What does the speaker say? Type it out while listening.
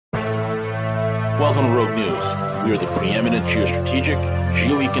Welcome to Rogue News. We are the preeminent geostrategic,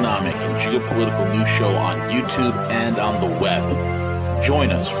 geoeconomic, and geopolitical news show on YouTube and on the web.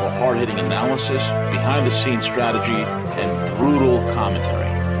 Join us for hard-hitting analysis, behind-the-scenes strategy, and brutal commentary.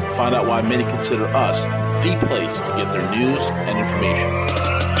 Find out why many consider us the place to get their news and information.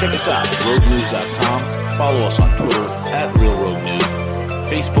 Check us out at roguenews.com. Follow us on Twitter at RealRogueNews,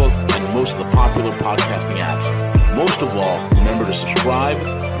 Facebook, and most of the popular podcasting apps. Most of all, remember to subscribe,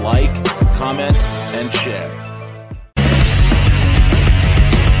 like, comment, and share.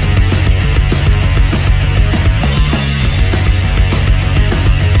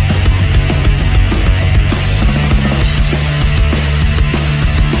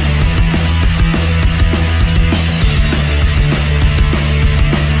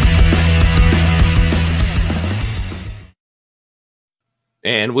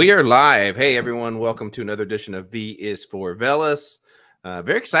 And we are live. Hey, everyone. Welcome to another edition of V is For Veles.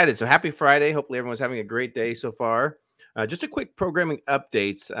 Very excited. So happy Friday. Hopefully everyone's having a great day so far. Just a quick programming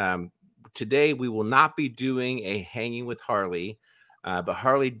updates. Today, we will not be doing a Hanging with Harley, but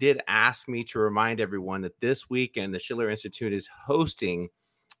Harley did ask me to remind everyone that this weekend, the Schiller Institute is hosting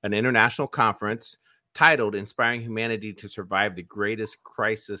an international conference titled Inspiring Humanity to Survive the Greatest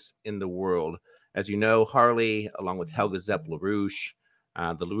Crisis in the World. As you know, Harley, along with Helga Zepp-LaRouche,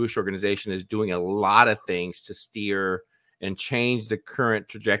 the LaRouche organization is doing a lot of things to steer and change the current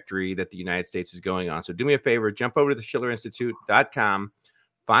trajectory that the United States is going on. So do me a favor, jump over to the schillerinstitute.com,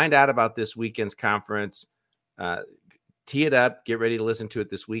 find out about this weekend's conference, tee it up, get ready to listen to it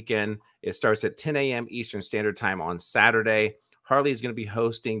this weekend. It starts at 10 a.m. Eastern Standard Time on Saturday. Harley is going to be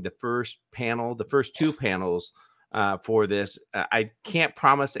hosting the first two panels for this. I can't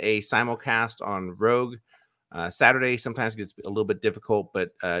promise a simulcast on Rogue. Saturday sometimes gets a little bit difficult,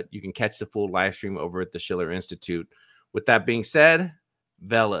 but you can catch the full live stream over at the Schiller Institute. With that being said,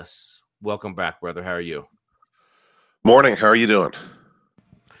 Veles, welcome back, brother. How are you? Morning. How are you doing?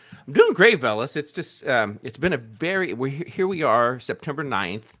 I'm doing great, Veles. It's just it's been here we are, September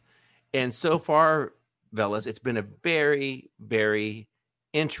 9th, and so far, Veles, it's been a very, very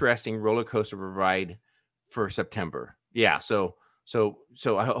interesting roller coaster ride for September. Yeah, so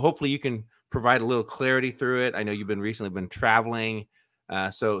hopefully you can provide a little clarity through it. I know you've recently been traveling,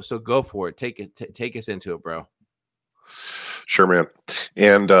 so go for it. Take us into it, bro. Sure, man.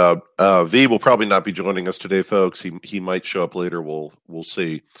 And V will probably not be joining us today, folks. He might show up later. We'll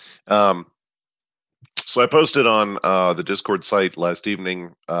see. So I posted on the Discord site last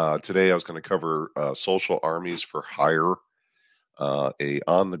evening. Today I was going to cover social armies for hire, a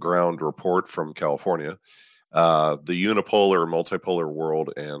on-the-ground report from California. The unipolar, multipolar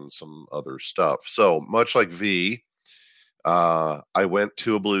world, and some other stuff. So much like V, I went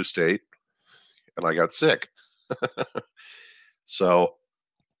to a blue state and I got sick. So,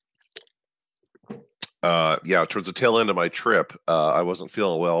 towards the tail end of my trip, I wasn't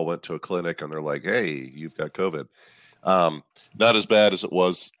feeling well. Went to a clinic and they're like, "Hey, you've got COVID." Not as bad as it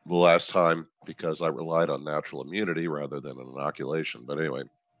was the last time because I relied on natural immunity rather than an inoculation. But anyway.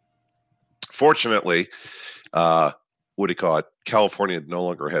 Fortunately, California no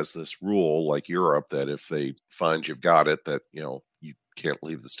longer has this rule like Europe that if they find you've got it, that you can't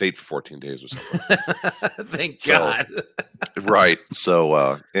leave the state for 14 days or something. Thank God. Right.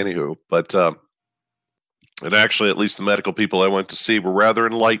 So, anywho, but and actually, at least the medical people I went to see were rather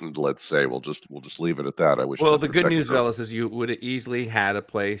enlightened. Let's say we'll just leave it at that. I wish. Well, the good news, Veles, is you would have easily had a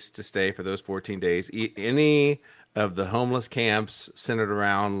place to stay for those 14 days. Any of the homeless camps centered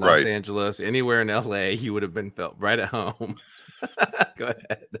around Los Angeles, anywhere in LA, you would have been felt right at home. Go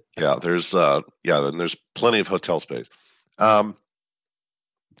ahead. Yeah, then there's plenty of hotel space.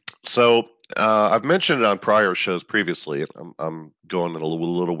 So I've mentioned it on prior shows previously. I'm going in a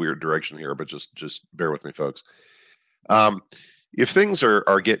little weird direction here, but just bear with me, folks. If things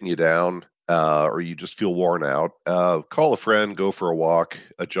are getting you down, or you just feel worn out, call a friend, go for a walk,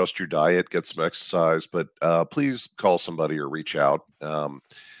 adjust your diet, get some exercise, but please call somebody or reach out.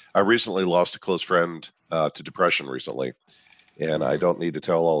 I recently lost a close friend to depression recently, and I don't need to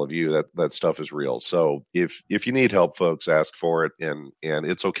tell all of you that stuff is real. So if you need help, folks, ask for it, and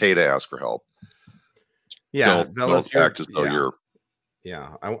it's okay to ask for help. Yeah, don't act as though you're.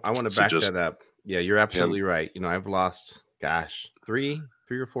 Yeah, I want to back that up. Yeah, you're absolutely right. I've lost, three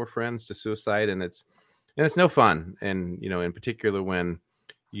or four friends to suicide, and it's no fun. And in particular when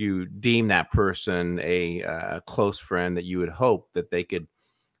you deem that person a close friend that you would hope that they could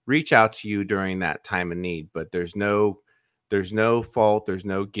reach out to you during that time of need, but there's no fault, there's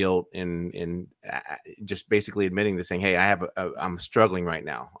no guilt in just basically admitting to saying, hey, I'm struggling right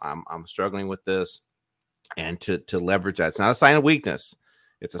now. I'm struggling with this, and to leverage that. It's not a sign of weakness.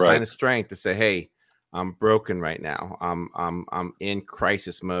 It's a Right. sign of strength to say, hey, I'm broken right now. I'm in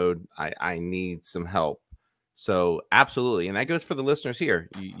crisis mode. I need some help. So absolutely. And that goes for the listeners here.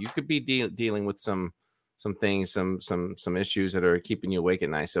 You could be dealing with some things, some issues that are keeping you awake at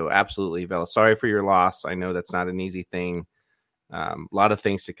night. So absolutely, Veles, sorry for your loss. I know that's not an easy thing. A lot of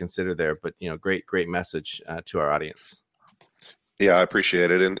things to consider there, but great message to our audience. Yeah, I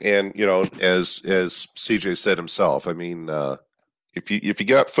appreciate it. And as CJ said himself, I mean, if you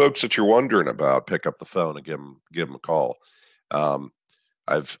got folks that you're wondering about, pick up the phone and give them a call.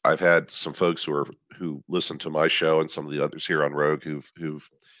 I've had some folks who listen to my show and some of the others here on Rogue who've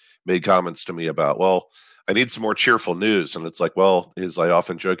made comments to me about, well, I need some more cheerful news. And it's like, well, as I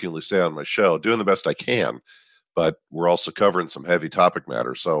often jokingly say on my show, doing the best I can, but we're also covering some heavy topic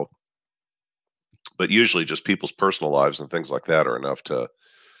matter. So, but usually just people's personal lives and things like that are enough to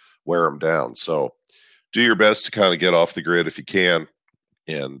wear them down. So do your best to kind of get off the grid if you can,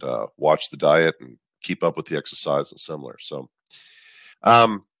 and watch the diet and keep up with the exercise and similar. So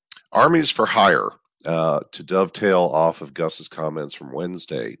armies for hire, to dovetail off of Gus's comments from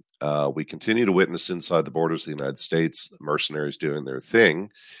Wednesday. We continue to witness inside the borders of the United States mercenaries doing their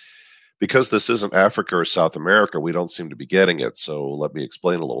thing. Because this isn't Africa or South America, we don't seem to be getting it. So let me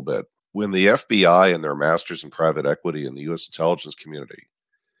explain a little bit. When the FBI and their masters in private equity in the U.S. intelligence community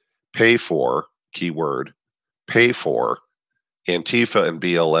pay for, keyword, pay for Antifa and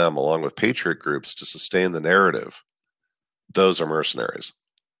BLM along with patriot groups to sustain the narrative, those are mercenaries.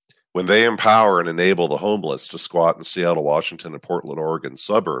 When they empower and enable the homeless to squat in Seattle, Washington, and Portland, Oregon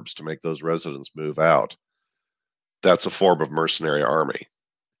suburbs to make those residents move out, that's a form of mercenary army.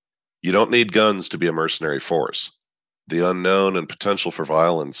 You don't need guns to be a mercenary force. The unknown and potential for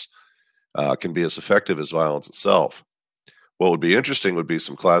violence can be as effective as violence itself. What would be interesting would be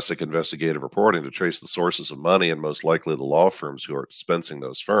some classic investigative reporting to trace the sources of money and most likely the law firms who are dispensing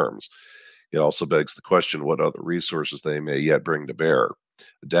those firms. It also begs the question what other resources they may yet bring to bear.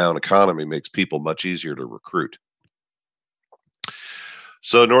 A down economy makes people much easier to recruit.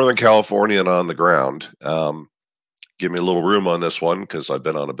 So Northern California and on the ground, give me a little room on this one because I've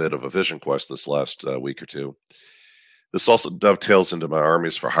been on a bit of a vision quest this last week or two. This also dovetails into my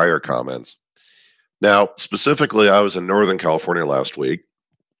armies for hire comments. Now, specifically, I was in Northern California last week.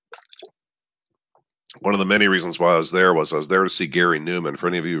 One of the many reasons why I was there to see Gary Newman. For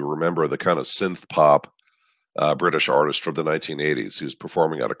any of you who remember the kind of synth pop British artist from the 1980s who's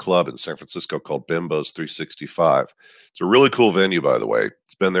performing at a club in San Francisco called Bimbo's 365. It's a really cool venue, by the way.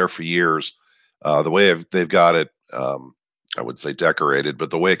 It's been there for years. The way they've got it, I would say decorated, but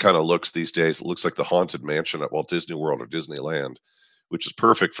the way it kind of looks these days, it looks like the Haunted Mansion at Walt Disney World or Disneyland, which is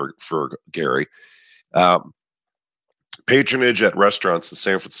perfect for Gary. Patronage at restaurants in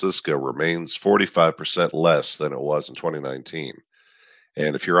San Francisco remains 45% less than it was in 2019.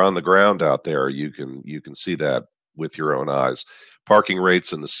 And if you're on the ground out there, you can see that with your own eyes. Parking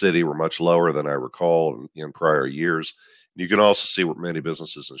rates in the city were much lower than I recall in prior years. You can also see where many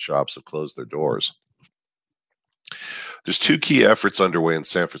businesses and shops have closed their doors. There's two key efforts underway in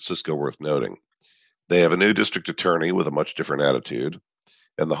San Francisco worth noting. They have a new district attorney with a much different attitude,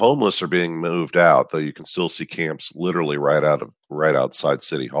 and the homeless are being moved out, though you can still see camps literally right outside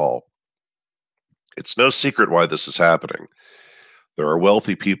City Hall. It's no secret why this is happening. There are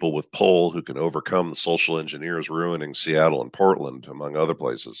wealthy people with pull who can overcome the social engineers ruining Seattle and Portland, among other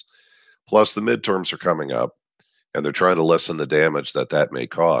places. Plus, the midterms are coming up, and they're trying to lessen the damage that may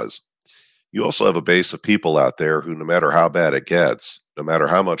cause. You also have a base of people out there who, no matter how bad it gets, no matter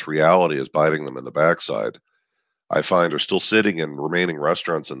how much reality is biting them in the backside, I find are still sitting in remaining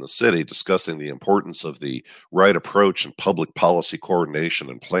restaurants in the city discussing the importance of the right approach and public policy coordination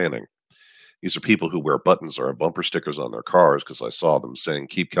and planning. These are people who wear buttons or have bumper stickers on their cars because I saw them saying,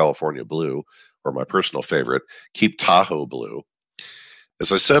 "Keep California blue," or my personal favorite, "Keep Tahoe blue."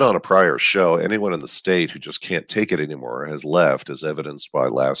 As I said on a prior show, anyone in the state who just can't take it anymore has left, as evidenced by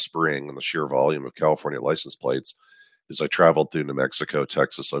last spring and the sheer volume of California license plates as I traveled through New Mexico,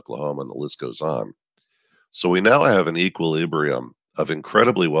 Texas, Oklahoma, and the list goes on. So we now have an equilibrium of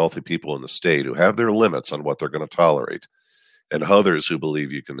incredibly wealthy people in the state who have their limits on what they're going to tolerate, and others who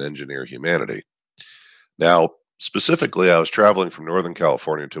believe you can engineer humanity. Now, specifically, I was traveling from Northern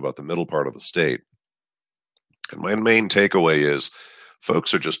California to about the middle part of the state, and my main takeaway is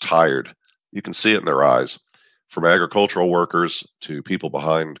folks are just tired. You can see it in their eyes. From agricultural workers to people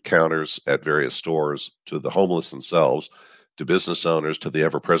behind counters at various stores to the homeless themselves to business owners to the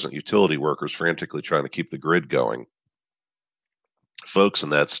ever-present utility workers frantically trying to keep the grid going. Folks in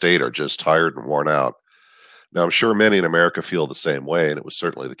that state are just tired and worn out. Now, I'm sure many in America feel the same way, and it was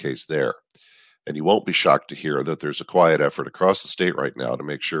certainly the case there. And you won't be shocked to hear that there's a quiet effort across the state right now to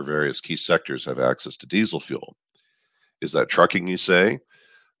make sure various key sectors have access to diesel fuel. Is that trucking, you say?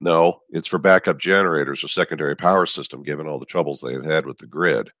 No, it's for backup generators or secondary power system, given all the troubles they've had with the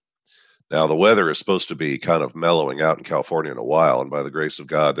grid. Now, the weather is supposed to be kind of mellowing out in California in a while, and by the grace of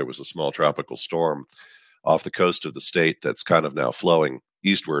God, there was a small tropical storm off the coast of the state that's kind of now flowing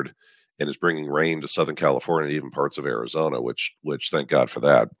eastward and is bringing rain to Southern California and even parts of Arizona, which thank God for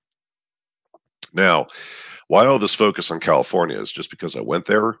that. Now, why all this focus on California? Is just because I went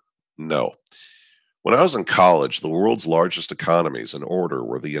there? No. When I was in college, the world's largest economies in order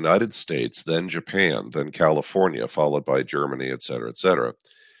were the United States, then Japan, then California, followed by Germany, et cetera, et cetera.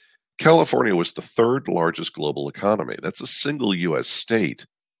 California was the third largest global economy. That's a single U.S. state.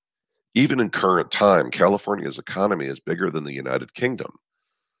 Even in current time, California's economy is bigger than the United Kingdom.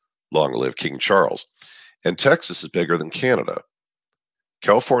 Long live King Charles. And Texas is bigger than Canada.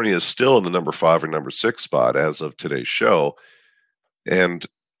 California is still in the number 5 or number 6 spot as of today's show, and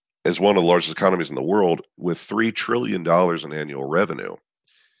is one of the largest economies in the world with $3 trillion in annual revenue.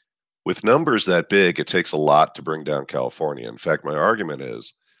 With numbers that big, it takes a lot to bring down California. In fact, my argument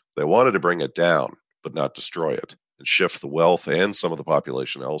is they wanted to bring it down, but not destroy it, and shift the wealth and some of the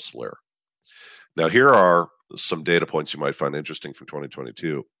population elsewhere. Now, here are some data points you might find interesting from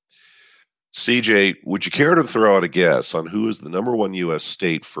 2022. CJ, would you care to throw out a guess on who is the number 1 U.S.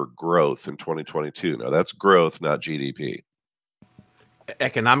 state for growth in 2022? Now, that's growth, not GDP.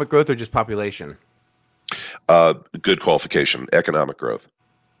 Economic growth or just population? Good qualification. Economic growth.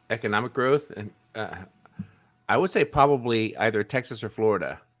 Economic growth? And I would say probably either Texas or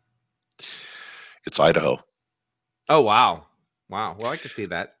Florida. It's Idaho. Oh, wow. Wow. Well, I can see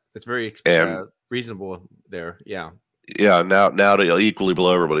that. It's very reasonable there. Yeah. Yeah, now to equally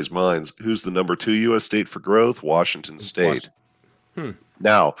blow everybody's minds, who's the number 2 U.S. state for growth? Washington State.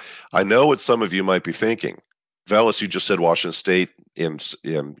 Now, I know what some of you might be thinking. Veles, you just said Washington State, in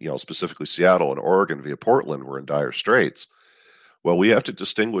specifically Seattle and Oregon via Portland, were in dire straits. Well, we have to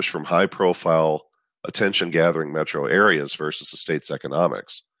distinguish from high-profile, attention-gathering metro areas versus the state's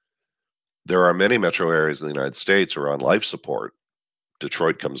economics. There are many metro areas in the United States who are on life support.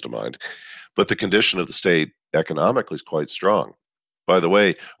 Detroit comes to mind. But the condition of the state economically is quite strong. By the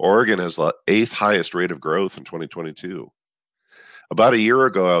way, Oregon has the 8th highest rate of growth in 2022. About a year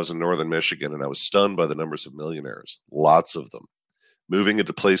ago, I was in northern Michigan, and I was stunned by the numbers of millionaires, lots of them, moving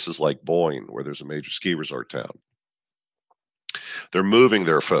into places like Boyne, where there's a major ski resort town. They're moving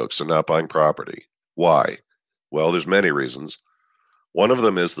there, folks, and not buying property. Why? Well, there's many reasons. One of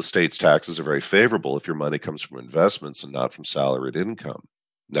them is the state's taxes are very favorable if your money comes from investments and not from salaried income.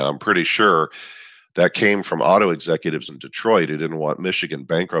 Now, I'm pretty sure that came from auto executives in Detroit who didn't want Michigan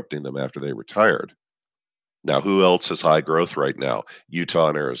bankrupting them after they retired. Now, who else has high growth right now? Utah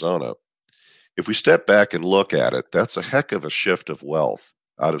and Arizona. If we step back and look at it, that's a heck of a shift of wealth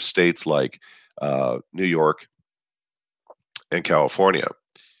out of states like New York and California,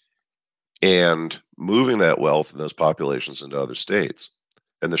 and moving that wealth and those populations into other states.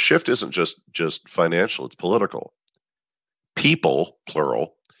 And the shift isn't just financial, it's political. People,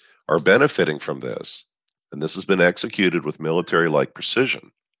 plural, are benefiting from this, and this has been executed with military-like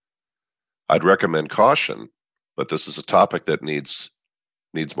precision. I'd recommend caution, but this is a topic that needs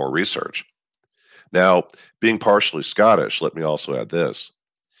more research. Now, being partially Scottish, let me also add this.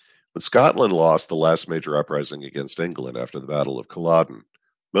 When Scotland lost the last major uprising against England after the Battle of Culloden,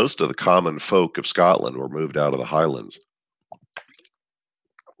 most of the common folk of Scotland were moved out of the Highlands.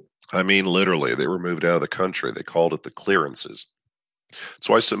 I mean, literally, they were moved out of the country. They called it the clearances. That's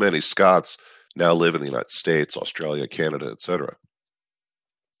why so many Scots now live in the United States, Australia, Canada, etc.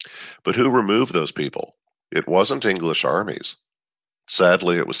 But who removed those people? It wasn't English armies.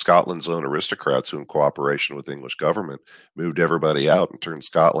 Sadly, it was Scotland's own aristocrats who, in cooperation with the English government, moved everybody out and turned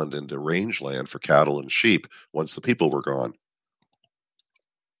Scotland into rangeland for cattle and sheep once the people were gone.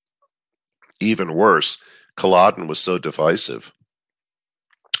 Even worse, Culloden was so divisive.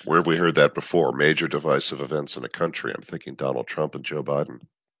 Where have we heard that before? Major divisive events in a country. I'm thinking Donald Trump and Joe Biden.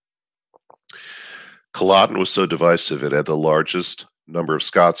 Culloden was so divisive it had the largest number of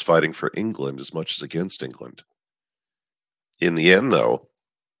Scots fighting for England as much as against England. In the end, though,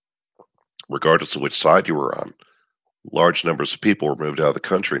 regardless of which side you were on, large numbers of people were moved out of the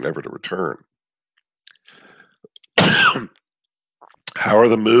country, never to return. How are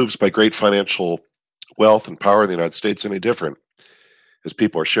the moves by great financial wealth and power in the United States any different as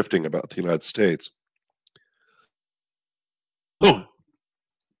people are shifting about the United States? Oh,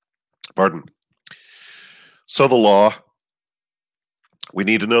 pardon. So the law. We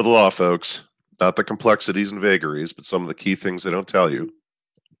need to know the law, folks. Not the complexities and vagaries, but some of the key things they don't tell you.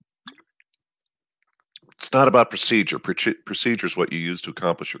 It's not about procedure. Procedure is what you use to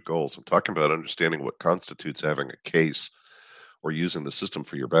accomplish your goals. I'm talking about understanding what constitutes having a case or using the system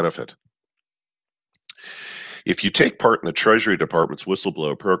for your benefit. If you take part in the Treasury Department's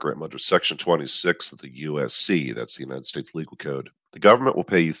whistleblower program under Section 26 of the USC, that's the United States Legal Code, the government will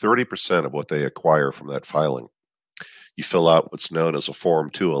pay you 30% of what they acquire from that filing. You fill out what's known as a Form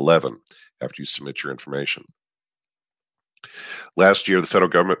 211 after you submit your information. Last year, the federal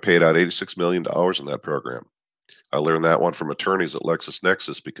government paid out $86 million in that program. I learned that one from attorneys at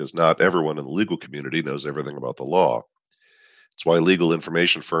LexisNexis because not everyone in the legal community knows everything about the law. It's why legal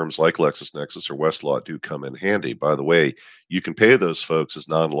information firms like LexisNexis or Westlaw do come in handy. By the way, you can pay those folks as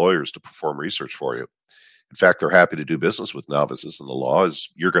non-lawyers to perform research for you. In fact, they're happy to do business with novices in the law as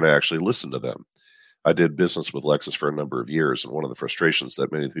you're going to actually listen to them. I did business with Lexis for a number of years, and one of the frustrations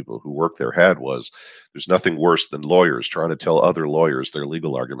that many of the people who work there had was there's nothing worse than lawyers trying to tell other lawyers their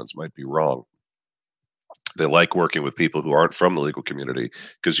legal arguments might be wrong. They like working with people who aren't from the legal community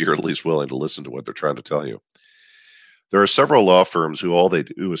because you're at least willing to listen to what they're trying to tell you. There are several law firms who all they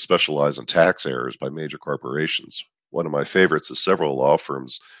do is specialize in tax errors by major corporations. One of my favorites is several law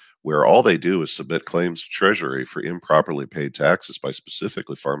firms where all they do is submit claims to Treasury for improperly paid taxes by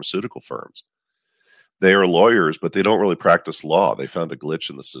specifically pharmaceutical firms. They are lawyers, but they don't really practice law. They found a glitch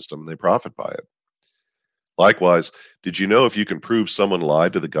in the system and they profit by it. Likewise, did you know if you can prove someone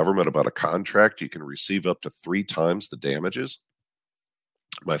lied to the government about a contract, you can receive up to 3 times the damages?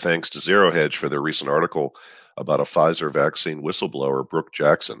 My thanks to Zero Hedge for their recent article about a Pfizer vaccine whistleblower, Brooke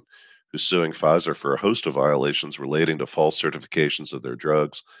Jackson, who's suing Pfizer for a host of violations relating to false certifications of their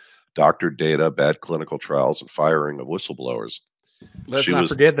drugs, doctored data, bad clinical trials, and firing of whistleblowers. Let's not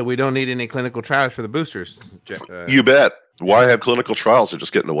forget that we don't need any clinical trials for the boosters. You bet. Why have clinical trials? They're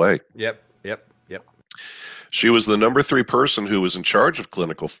just getting away. Yep. She was the number 3 person who was in charge of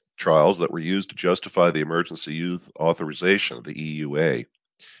clinical trials that were used to justify the emergency use authorization, the EUA.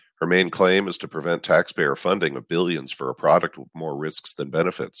 Her main claim is to prevent taxpayer funding of billions for a product with more risks than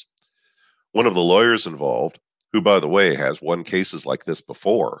benefits. One of the lawyers involved, who, by the way, has won cases like this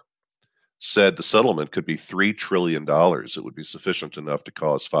before, said the settlement could be $3 trillion. It would be sufficient enough to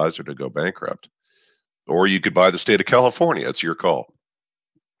cause Pfizer to go bankrupt. Or you could buy the state of California. It's your call.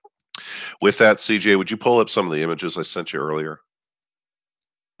 With that, CJ, would you pull up some of the images I sent you earlier?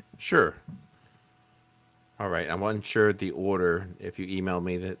 Sure. All right. I wasn't sure the order if you emailed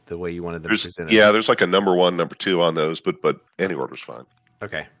me the way you wanted them presented. Yeah, there's like a number 1, number 2 on those, but any order's fine.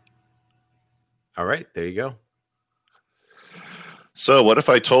 Okay. All right. There you go. So what if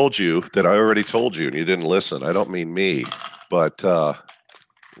I told you that I already told you and you didn't listen? I don't mean me, but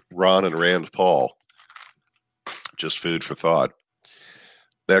Ron and Rand Paul. Just food for thought.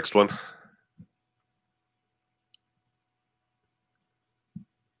 Next one.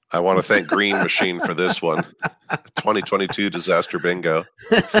 I want to thank Green Machine for this one. 2022 disaster bingo.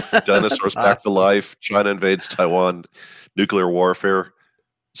 Dinosaurs back to life. China invades Taiwan. Nuclear warfare.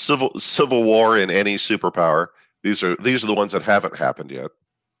 Civil war in any superpower. These are the ones that haven't happened yet.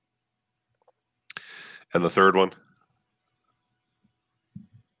 And the third one.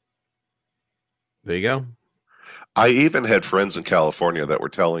 There you go. I even had friends in California that were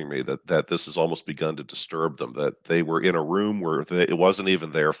telling me that this has almost begun to disturb them, that they were in a room where it wasn't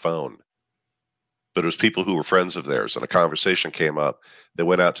even their phone, but it was people who were friends of theirs, and a conversation came up. They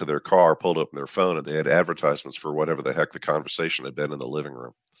went out to their car, pulled up their phone, and they had advertisements for whatever the heck the conversation had been in the living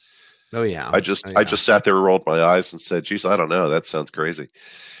room. Oh, yeah. I just sat there, rolled my eyes, and said, geez, I don't know. That sounds crazy.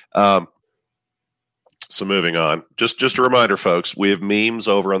 So moving on. Just a reminder, folks, we have memes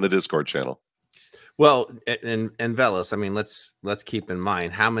over on the Discord channel. Well, and Veles, I mean, let's keep in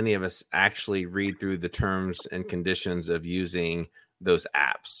mind how many of us actually read through the terms and conditions of using those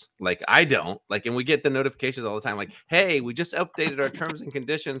apps. Like I don't. Like, and we get the notifications all the time. Like, hey, we just updated our terms and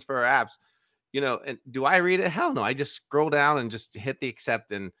conditions for our apps. You know, and do I read it? Hell no. I just scroll down and just hit the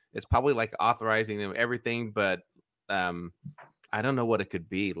accept, and it's probably like authorizing them everything, but I don't know what it could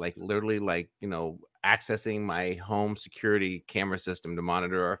be. Like literally, like, you know, accessing my home security camera system to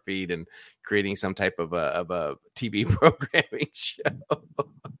monitor our feed and creating some type of a TV programming show.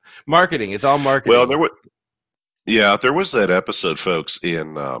 Marketing. It's all marketing. Well, there was that episode, folks,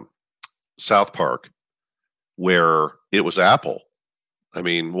 in South Park where it was Apple. I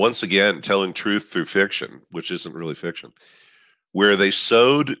mean, once again, telling truth through fiction, which isn't really fiction, where they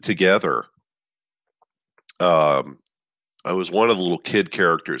sewed together. I was one of the little kid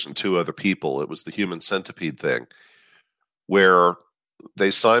characters and 2 other people. It was the human centipede thing, where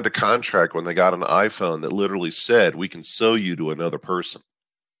they signed a contract when they got an iPhone that literally said, we can sew you to another person.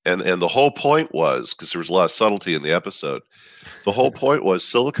 And the whole point was, because there was a lot of subtlety in the episode, the whole point was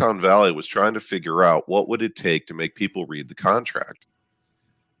Silicon Valley was trying to figure out what would it take to make people read the contract.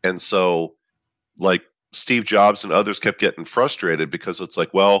 And so, like, Steve Jobs and others kept getting frustrated because it's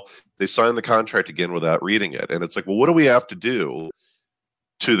like, well, they signed the contract again without reading it. And it's like, well, what do we have to do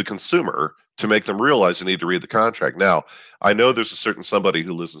to the consumer to make them realize they need to read the contract? Now, I know there's a certain somebody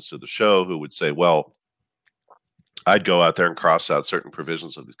who listens to the show who would say, well, I'd go out there and cross out certain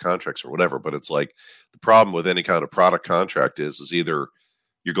provisions of these contracts or whatever. But it's like the problem with any kind of product contract is either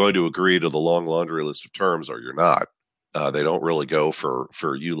you're going to agree to the long laundry list of terms or you're not. They don't really go for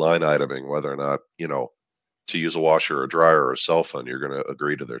you line iteming whether or not, to use a washer or a dryer or a cell phone, you're going to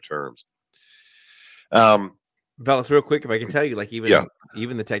agree to their terms. Veles, real quick, if I can tell you, like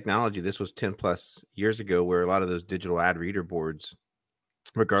even the technology, this was 10 plus years ago, where a lot of those digital ad reader boards,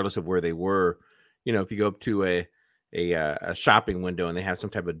 regardless of where they were, if you go up to a shopping window and they have some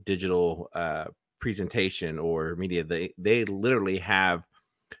type of digital presentation or media, they literally have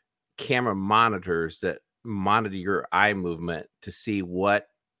camera monitors that monitor your eye movement to see what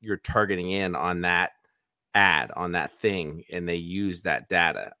you're targeting in on that ad, on that thing, and they use that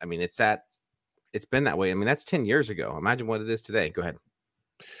data. I mean, it's been that way. I mean, that's 10 years ago. Imagine what it is today. Go ahead.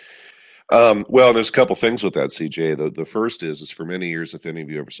 Well, there's a couple things with that, CJ. The first is for many years, if any of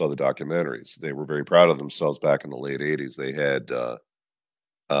you ever saw the documentaries, they were very proud of themselves back in the late 80s. They had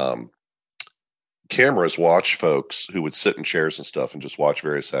cameras watch folks who would sit in chairs and stuff and just watch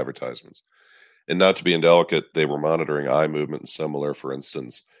various advertisements. And not to be indelicate, they were monitoring eye movement and similar. For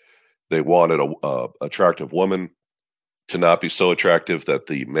instance, they wanted a attractive woman to not be so attractive that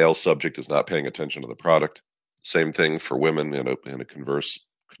the male subject is not paying attention to the product. Same thing for women in a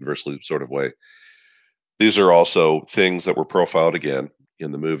conversely sort of way. These are also things that were profiled again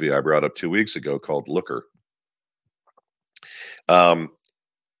in the movie I brought up 2 weeks ago called Looker. The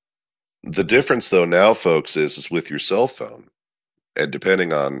difference, though, now, folks, is with your cell phone, and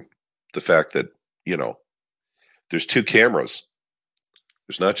depending on the fact that, there's two cameras.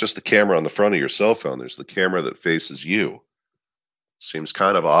 There's not just the camera on the front of your cell phone. There's the camera that faces you. Seems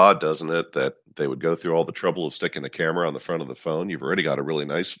kind of odd, doesn't it, that they would go through all the trouble of sticking a camera on the front of the phone? You've already got a really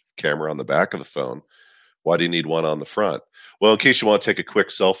nice camera on the back of the phone. Why do you need one on the front? Well, in case you want to take a quick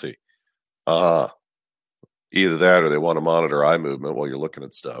selfie. Either that or they want to monitor eye movement while you're looking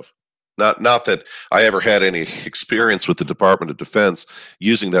at stuff. Not that I ever had any experience with the Department of Defense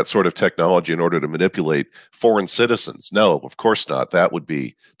using that sort of technology in order to manipulate foreign citizens. No, of course not.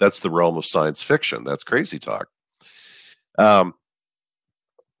 That's the realm of science fiction. That's crazy talk.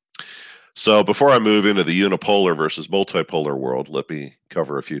 So before I move into the unipolar versus multipolar world, let me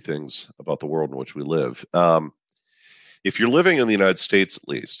cover a few things about the world in which we live. If you're living in the United States, at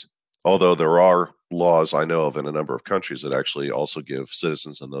least, although there are laws I know of in a number of countries that actually also give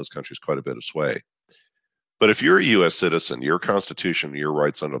citizens in those countries quite a bit of sway. But if you're a U.S. citizen, your Constitution, your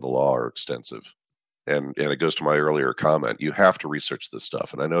rights under the law are extensive. And it goes to my earlier comment. You have to research this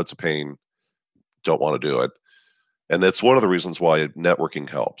stuff. And I know it's a pain. Don't want to do it. And that's one of the reasons why networking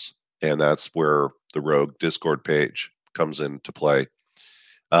helps. And that's where the Rogue Discord page comes into play.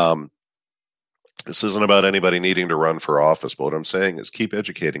 This isn't about anybody needing to run for office, but what I'm saying is keep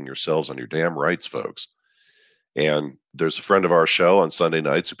educating yourselves on your damn rights, folks. And there's a friend of our show on Sunday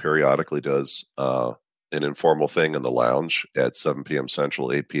nights who periodically does an informal thing in the lounge at 7 p.m.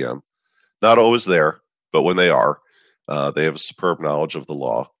 Central, 8 p.m. Not always there, but when they are, they have a superb knowledge of the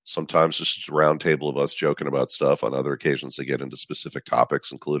law. Sometimes just a round table of us joking about stuff. On other occasions, they get into specific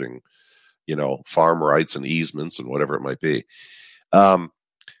topics, including, farm rights and easements and whatever it might be.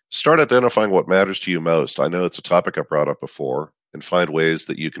 Start identifying what matters to you most. I know it's a topic I brought up before, and find ways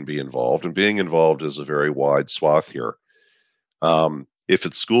that you can be involved. And being involved is a very wide swath here. If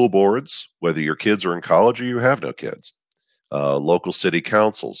it's school boards, whether your kids are in college or you have no kids, local city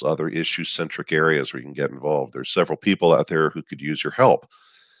councils, other issue-centric areas where you can get involved. There's several people out there who could use your help.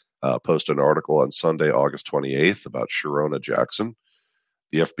 Posted an article on Sunday, August 28th about Sharona Jackson.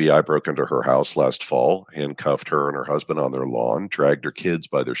 The FBI broke into her house last fall, handcuffed her and her husband on their lawn, dragged her kids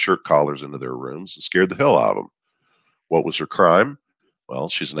by their shirt collars into their rooms, and scared the hell out of them. What was her crime? Well,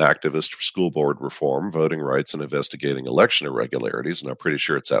 she's an activist for school board reform, voting rights, and investigating election irregularities. And I'm pretty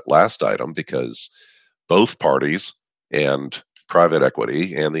sure it's that last item because both parties and private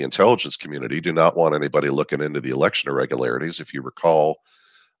equity and the intelligence community do not want anybody looking into the election irregularities. If you recall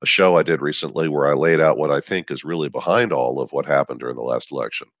a show I did recently where I laid out what I think is really behind all of what happened during the last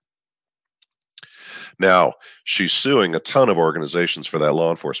election. Now, she's suing a ton of organizations for that law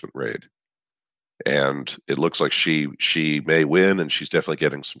enforcement raid. and it looks like she may win, and she's definitely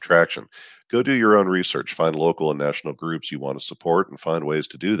getting some traction. Go do your own research, find local and national groups you want to support, and find ways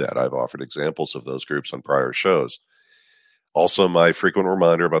to do that. I've offered examples of those groups on prior shows. Also, my frequent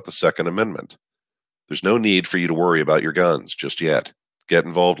reminder about the Second Amendment. There's no need for you to worry about your guns just yet. Get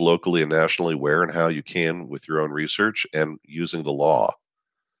involved locally and nationally where and how you can with your own research and using the law.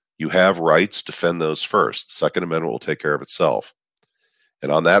 You have rights, defend those first. The Second Amendment will take care of itself.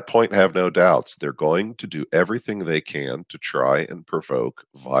 And on that point, have no doubts, they're going to do everything they can to try and provoke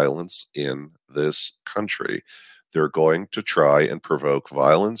violence in this country. They're going to try and provoke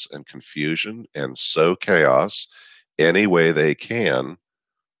violence and confusion and sow chaos any way they can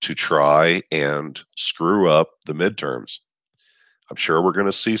to try and screw up the midterms. I'm sure we're going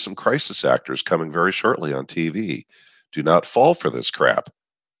to see some crisis actors coming very shortly on TV. Do not fall for this crap.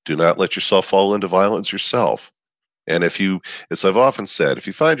 Do not let yourself fall into violence yourself. And if you, as I've often said, if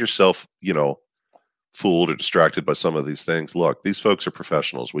you find yourself, fooled or distracted by some of these things, look, these folks are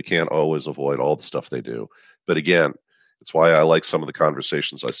professionals. We can't always avoid all the stuff they do. But again, it's why I like some of the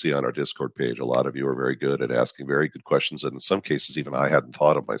conversations I see on our Discord page. A lot of you are very good at asking very good questions, and in some cases, even I hadn't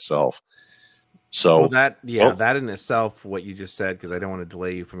thought of myself. So that in itself, what you just said, because I don't want to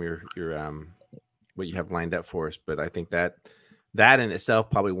delay you from your what you have lined up for us, but I think that in itself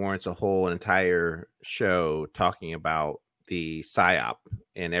probably warrants an entire show talking about the PSYOP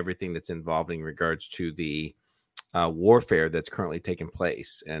and everything that's involved in regards to the warfare that's currently taking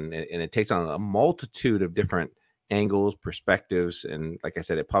place, and it takes on a multitude of different angles, perspectives, and like I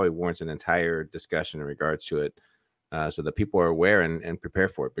said, it probably warrants an entire discussion in regards to it, so that people are aware and prepare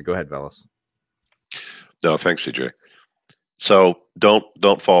for it. But go ahead, Veles. No, thanks, CJ. So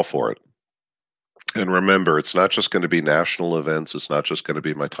don't fall for it. And remember, it's not just going to be national events. It's not just going to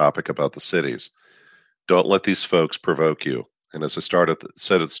be my topic about the cities. Don't let these folks provoke you. And as I said at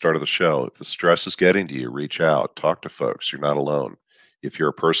the start of the show, if the stress is getting to you, reach out, talk to folks. You're not alone. If you're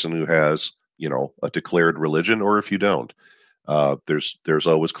a person who has, a declared religion, or if you don't, there's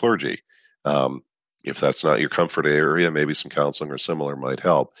always clergy. If that's not your comfort area, maybe some counseling or similar might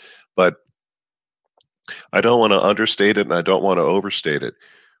help. But I don't want to understate it, and I don't want to overstate it.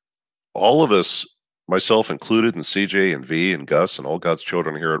 All of us, myself included, and CJ and V and Gus and all God's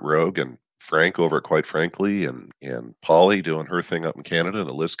children here at Rogue, and Frank over at Quite Frankly, and Polly doing her thing up in Canada,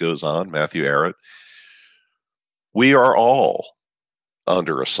 the list goes on, Matthew Arrett. We are all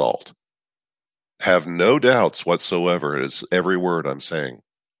under assault. Have no doubts whatsoever, is every word I'm saying.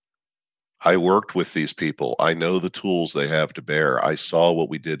 I worked with these people. I know the tools they have to bear. I saw what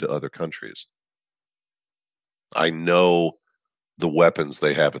we did to other countries. I know the weapons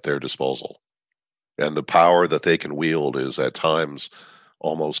they have at their disposal. And the power that they can wield is at times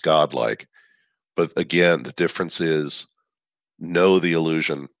almost godlike. But again, the difference is know the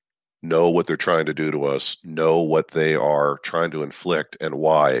illusion, know what they're trying to do to us, know what they are trying to inflict and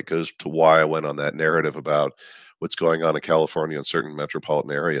why. It goes to why I went on that narrative about what's going on in California and certain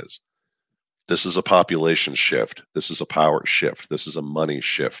metropolitan areas. This is a population shift. This is a power shift. This is a money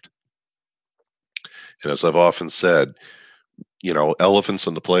shift. And as I've often said, elephants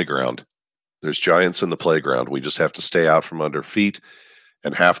in the playground. There's giants in the playground. We just have to stay out from under feet.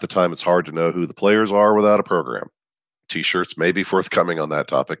 And half the time it's hard to know who the players are without a program. T-shirts may be forthcoming on that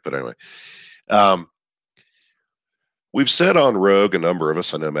topic, but anyway. We've said on Rogue, a number of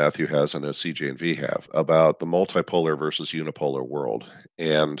us, I know Matthew has, I know CJ and V have, about the multipolar versus unipolar world.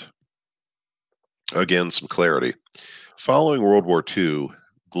 And again, some clarity. Following World War II,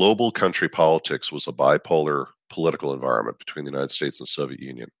 global country politics was a bipolar political environment between the United States and the Soviet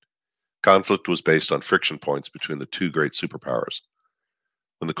Union. Conflict was based on friction points between the two great superpowers.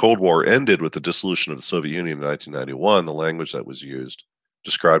 When the Cold War ended with the dissolution of the Soviet Union in 1991, the language that was used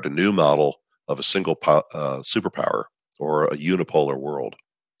described a new model of a single superpower, or a unipolar world.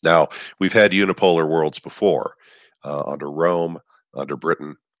 Now, we've had unipolar worlds before, under Rome, under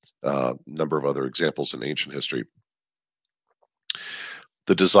Britain, a number of other examples in ancient history.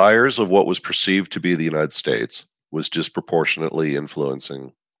 The desires of what was perceived to be the United States was disproportionately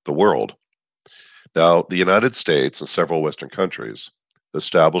influencing the world. Now, the United States and several Western countries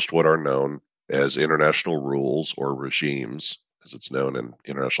established what are known as international rules or regimes, as it's known in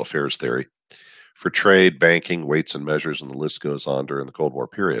international affairs theory, for trade, banking, weights and measures, and the list goes on during the Cold War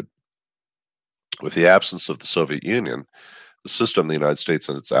period. With the absence of the Soviet Union, the system the United States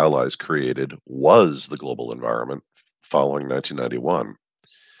and its allies created was the global environment following 1991.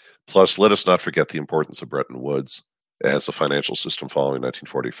 Plus, let us not forget the importance of Bretton Woods as a financial system following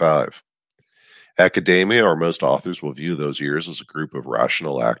 1945. Academia, or most authors, will view those years as a group of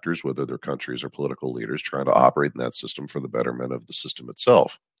rational actors, whether they're countries or political leaders, trying to operate in that system for the betterment of the system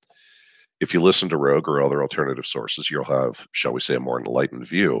itself. If you listen to Rogue or other alternative sources, you'll have, shall we say, a more enlightened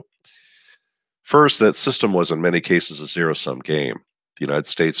view. First, that system was in many cases a zero-sum game. The United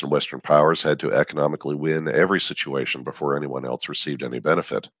States and Western powers had to economically win every situation before anyone else received any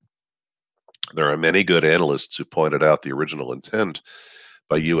benefit. There are many good analysts who pointed out the original intent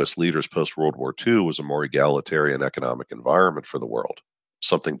by U.S. leaders post-World War II was a more egalitarian economic environment for the world,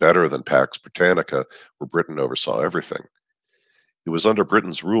 something better than Pax Britannica, where Britain oversaw everything. It was under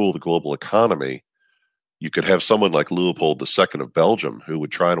Britain's rule, the global economy. You could have someone like Leopold II of Belgium who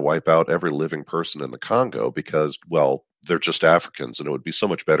would try and wipe out every living person in the Congo because, well, they're just Africans, and it would be so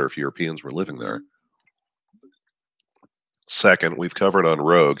much better if Europeans were living there. Second, we've covered on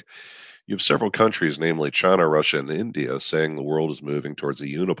Rogue, you have several countries, namely China, Russia, and India, saying the world is moving towards a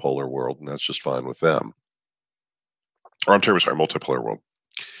unipolar world, and that's just fine with them. Or I'm sorry, multipolar world.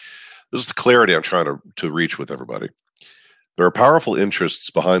 This is the clarity I'm trying to reach with everybody. There are powerful interests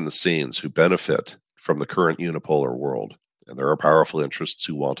behind the scenes who benefit from the current unipolar world, and there are powerful interests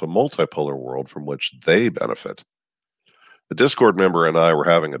who want a multipolar world from which they benefit. A Discord member and I were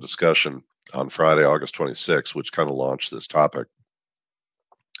having a discussion on Friday, August 26, which kind of launched this topic.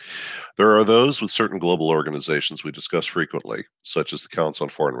 There are those with certain global organizations we discuss frequently, such as the Council on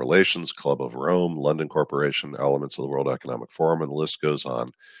Foreign Relations, Club of Rome, London Corporation, elements of the World Economic Forum, and the list goes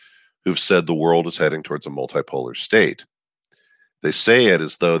on, who've said the world is heading towards a multipolar state. They say it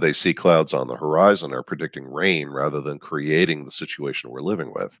as though they see clouds on the horizon are predicting rain rather than creating the situation we're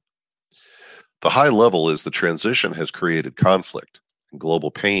living with. The high level is the transition has created conflict and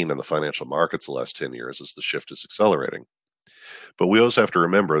global pain in the financial markets the last 10 years as the shift is accelerating. But we also have to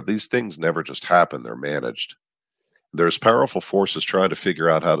remember these things never just happen, they're managed. There's powerful forces trying to figure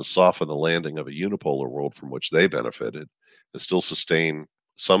out how to soften the landing of a unipolar world from which they benefited and still sustain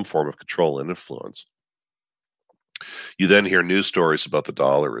some form of control and influence. You then hear news stories about the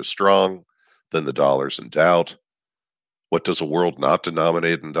dollar is strong, then the dollar's in doubt. What does a world not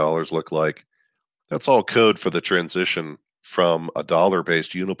denominated in dollars look like? That's all code for the transition from a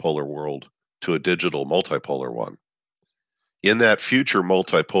dollar-based unipolar world to a digital multipolar one. In that future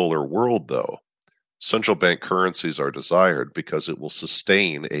multipolar world, though, central bank currencies are desired because it will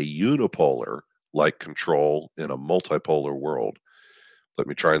sustain a unipolar-like control in a multipolar world. Let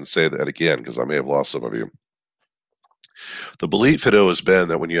me try and say that again, because I may have lost some of you. The belief had always been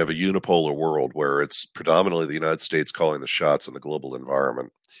that when you have a unipolar world where it's predominantly the United States calling the shots in the global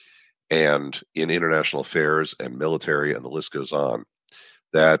environment and in international affairs and military, and the list goes on,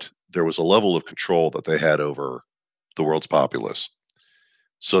 that there was a level of control that they had over the world's populace.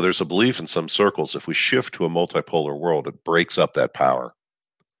 So there's a belief in some circles, if we shift to a multipolar world, it breaks up that power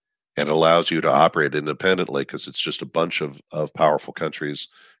and allows you to operate independently because it's just a bunch of powerful countries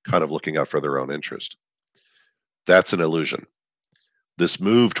kind of looking out for their own interest. That's an illusion. This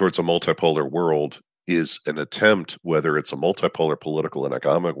move towards a multipolar world is an attempt, whether it's a multipolar political and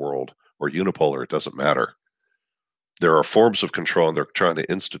economic world or unipolar, it doesn't matter. There are forms of control, and they're trying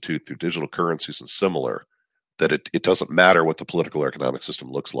to institute through digital currencies and similar, that it doesn't matter what the political or economic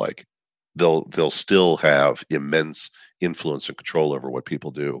system looks like. They'll still have immense influence and control over what people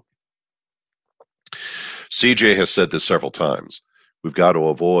do. CJ has said this several times. We've got to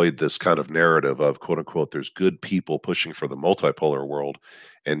avoid this kind of narrative of, quote unquote, there's good people pushing for the multipolar world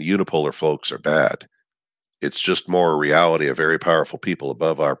and unipolar folks are bad. It's just more a reality of very powerful people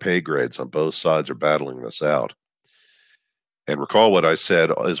above our pay grades on both sides are battling this out. And recall what I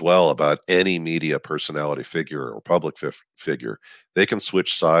said as well about any media personality figure or public figure. They can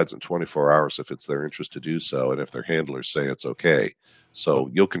switch sides in 24 hours if it's their interest to do so, and if their handlers say it's okay. So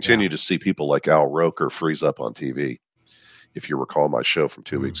you'll continue to see people like Al Roker freeze up on TV, if you recall my show from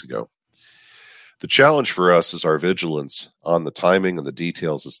 2 weeks ago. The challenge for us is our vigilance on the timing and the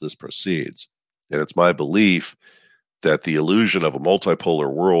details as this proceeds. And it's my belief that the illusion of a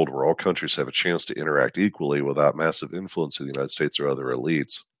multipolar world where all countries have a chance to interact equally without massive influence of the United States or other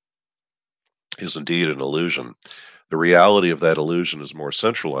elites is indeed an illusion. The reality of that illusion is more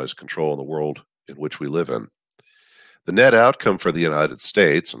centralized control in the world in which we live in. The net outcome for the United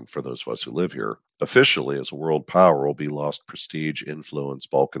States, and for those of us who live here, officially as a world power will be lost prestige, influence,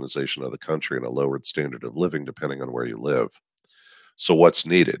 balkanization of the country, and a lowered standard of living depending on where you live. So what's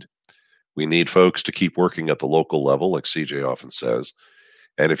needed? We need folks to keep working at the local level, like CJ often says.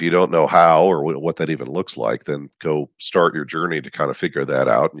 And if you don't know how or what that even looks like, then go start your journey to kind of figure that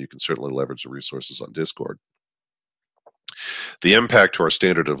out. And you can certainly leverage the resources on Discord. The impact to our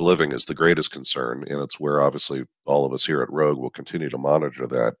standard of living is the greatest concern. And it's where obviously all of us here at Rogue will continue to monitor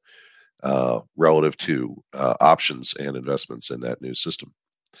that relative to options and investments in that new system.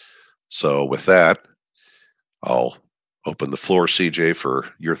 So with that, I'll open the floor, CJ, for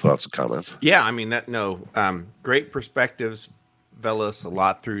your thoughts and comments. Yeah, I mean great perspectives, Veles. A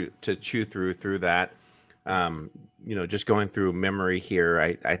lot to chew through that. Just going through memory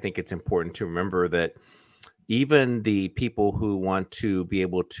here, I think it's important to remember that even the people who want to be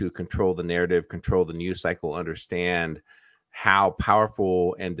able to control the narrative, control the news cycle, understand how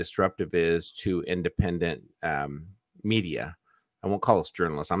powerful and disruptive is to independent media. I won't call us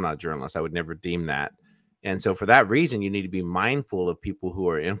journalists. I'm not a journalist. I would never deem that. And so for that reason, you need to be mindful of people who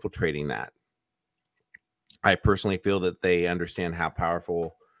are infiltrating that. I personally feel that they understand how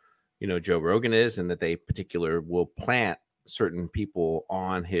powerful, Joe Rogan is, and that they will plant certain people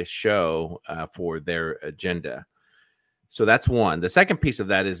on his show for their agenda. So that's one. The second piece of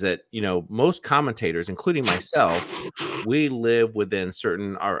that is that, most commentators, including myself, we live within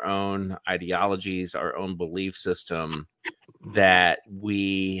our own ideologies, our own belief system that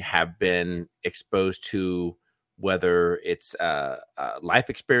we have been exposed to, whether it's life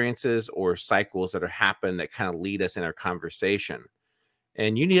experiences or cycles that are happen that kind of lead us in our conversation.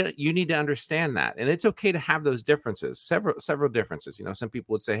 And you need to understand that. And it's okay to have those differences, several differences. Some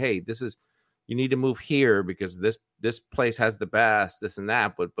people would say, hey, you need to move here because this place has the best, this and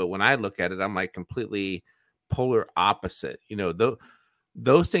that. But when I look at it, I'm like completely polar opposite.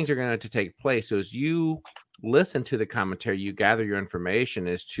 Those things are going to take place. So as you listen to the commentary, you gather your information,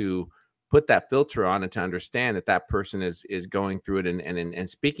 is to put that filter on and to understand that person is going through it and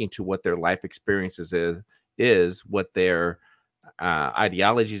speaking to what their life experiences is what their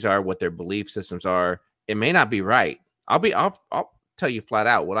ideologies are, what their belief systems are. It may not be right. I'll tell you flat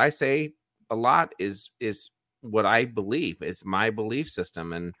out, what I say a lot is what I believe. It's my belief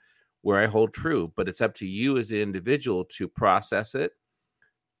system and where I hold true, but it's up to you as an individual to process it,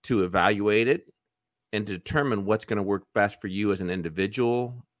 to evaluate it, and to determine what's going to work best for you as an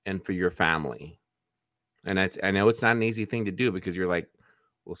individual and for your family. And I know it's not an easy thing to do, because you're like,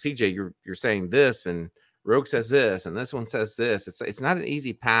 well, CJ, you're saying this, and Rogue says this, and this one says this. It's not an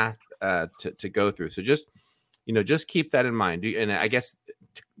easy path to go through. So just keep that in mind. And I guess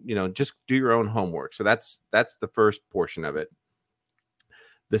just do your own homework. So that's the first portion of it.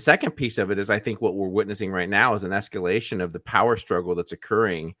 The second piece of it is, I think what we're witnessing right now is an escalation of the power struggle that's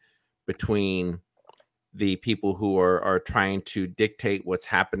occurring between the people who are trying to dictate what's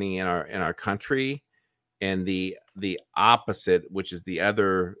happening in our country, and the opposite, which is the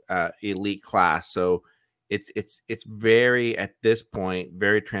other elite class. So it's very, at this point,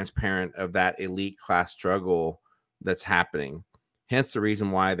 very transparent of that elite class struggle that's happening. Hence the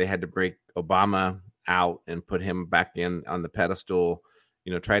reason why they had to break Obama out and put him back in on the pedestal,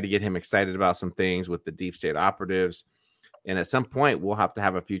 try to get him excited about some things with the deep state operatives. And at some point, we'll have to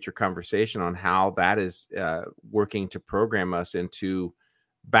have a future conversation on how that is working to program us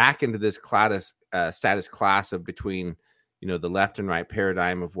back into this status class of between, the left and right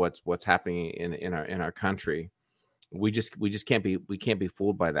paradigm of what's happening in our country. We just can't be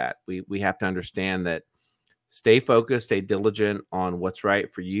fooled by that. We have to understand that. Stay focused, stay diligent on what's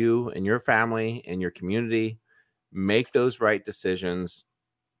right for you and your family and your community. Make those right decisions,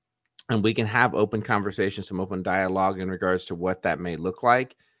 and we can have open conversations, some open dialogue in regards to what that may look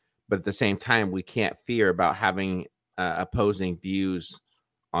like. But at the same time, we can't fear about having opposing views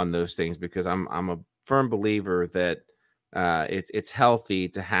on those things, because I'm a firm believer that it's healthy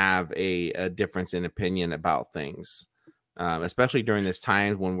to have a difference in opinion about things, especially during this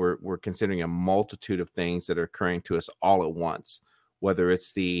time when we're considering a multitude of things that are occurring to us all at once, whether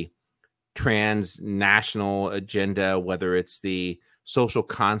it's the transnational agenda, whether it's the social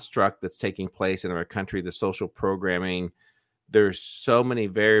construct that's taking place in our country, the social programming. There's so many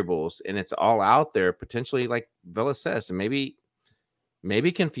variables, and it's all out there potentially, like Veles says, and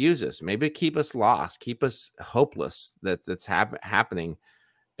maybe confuse us, maybe keep us lost, keep us hopeless that's happening.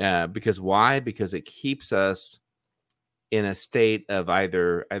 Because why? Because it keeps us in a state of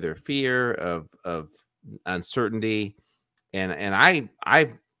either fear, of uncertainty. And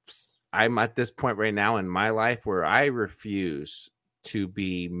I'm at this point right now in my life where I refuse to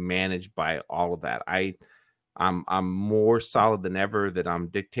be managed by all of that. I'm more solid than ever that I'm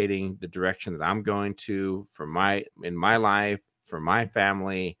dictating the direction that I'm going to in my life, for my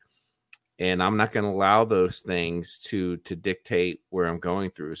family, and I'm not going to allow those things to dictate where I'm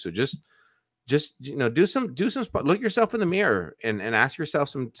going through. So just do some look yourself in the mirror and ask yourself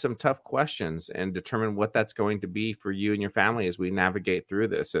some tough questions and determine what that's going to be for you and your family as we navigate through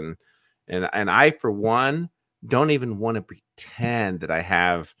this. And I, for one, don't even want to pretend that I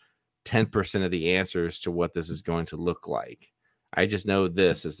have 10% of the answers to what this is going to look like. I just know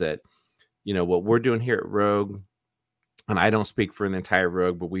this is that, what we're doing here at Rogue, and I don't speak for an entire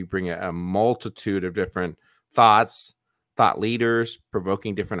Rogue, but we bring a multitude of different thoughts, thought leaders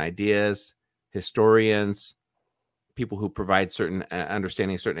provoking different ideas, historians, people who provide certain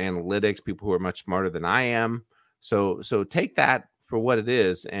understanding, certain analytics, people who are much smarter than I am. So take that for what it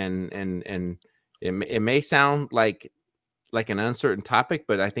is, and it may sound like an uncertain topic,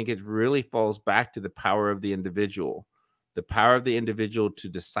 but I think it really falls back to the power of the individual to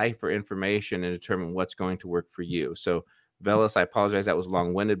decipher information and determine what's going to work for you. So, Veles, I apologize that was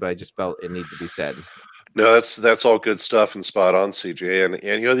long-winded, but I just felt it needed to be said. No, that's all good stuff and spot on, CJ.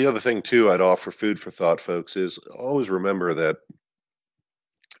 And the other thing too, I'd offer food for thought, folks, is always remember that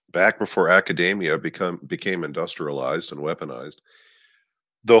back before academia became industrialized and weaponized,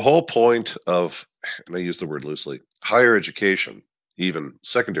 the whole point of, and I use the word loosely, higher education, even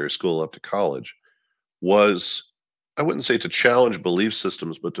secondary school up to college, was, I wouldn't say to challenge belief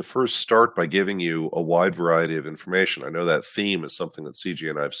systems, but to first start by giving you a wide variety of information. I know that theme is something that CG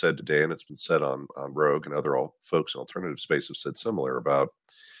and I have said today, and it's been said on Rogue, and other folks in alternative space have said similar about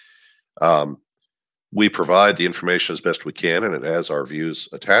we provide the information as best we can, and it has our views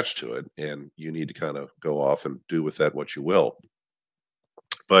attached to it, and you need to kind of go off and do with that what you will.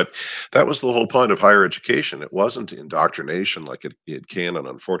 But that was the whole point of higher education. It wasn't indoctrination like it can and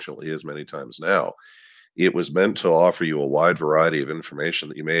unfortunately is many times now. It was meant to offer you a wide variety of information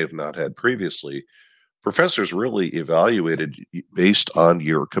that you may have not had previously. Professors really evaluated based on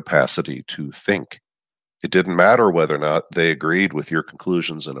your capacity to think. It didn't matter whether or not they agreed with your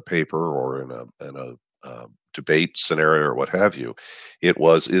conclusions in a paper or in a debate scenario or what have you. It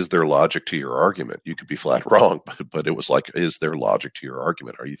was, is there logic to your argument? You could be flat wrong, but it was like, is there logic to your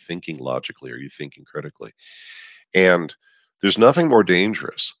argument? Are you thinking logically? Are you thinking critically? And there's nothing more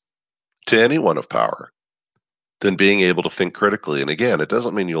dangerous to anyone of power than being able to think critically. And again, it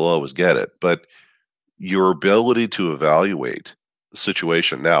doesn't mean you'll always get it, but your ability to evaluate the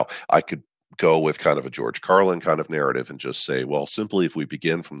situation. Now, I could go with kind of a George Carlin kind of narrative and just say, well, simply if we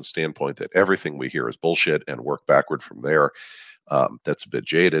begin from the standpoint that everything we hear is bullshit and work backward from there, that's a bit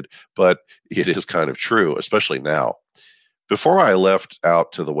jaded, but it is kind of true, especially now. Before I left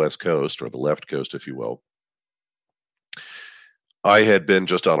out to the West Coast, or the left coast, if you will, I had been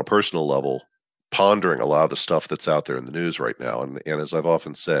just on a personal level pondering a lot of the stuff that's out there in the news right now. And as I've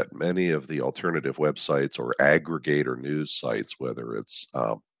often said, many of the alternative websites or aggregator news sites, whether it's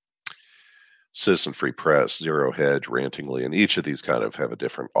Citizen Free Press, Zero Hedge, Rantingly, and each of these kind of have a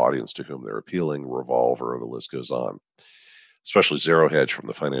different audience to whom they're appealing, Revolver, the list goes on, especially Zero Hedge from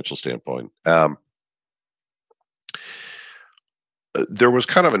the financial standpoint. There was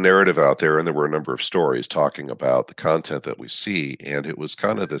kind of a narrative out there, and there were a number of stories talking about the content that we see, and it was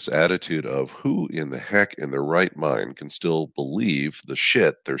kind of this attitude of who in the heck in their right mind can still believe the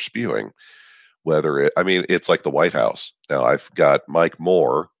shit they're spewing. It's like the White House. Now, I've got Mike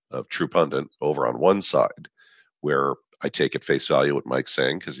Moore of True Pundit over on one side, where I take at face value what Mike's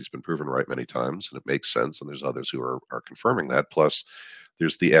saying because he's been proven right many times, and it makes sense, and there's others who are confirming that. Plus,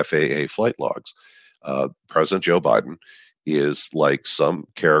 there's the FAA flight logs. President Joe Biden is like some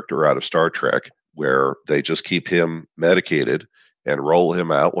character out of Star Trek where they just keep him medicated and roll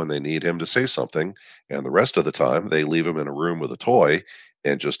him out when they need him to say something. And the rest of the time, they leave him in a room with a toy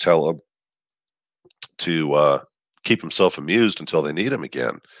and just tell him to keep himself amused until they need him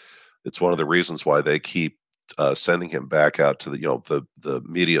again. It's one of the reasons why they keep sending him back out to the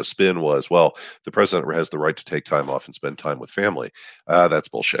media spin was, well, the president has the right to take time off and spend time with family. That's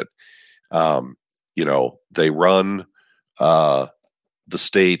bullshit. They run the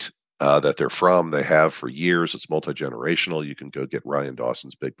state that they're from. They have for years. It's multi-generational. You can go get Ryan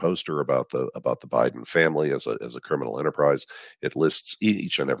Dawson's big poster about the Biden family as a criminal enterprise. It lists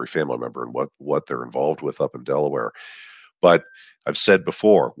each and every family member and what they're involved with up in Delaware. But I've said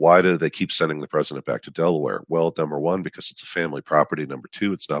before, why do they keep sending the president back to Delaware? Well, number one, because it's a family property. Number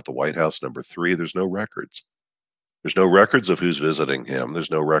two, it's not the White House. Number three, there's no records. There's no records of who's visiting him.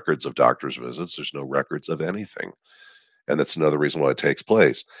 There's no records of doctor's visits. There's no records of anything. And that's another reason why it takes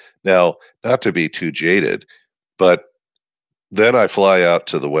place. Now, not to be too jaded, but then I fly out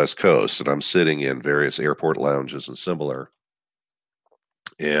to the West Coast and I'm sitting in various airport lounges and similar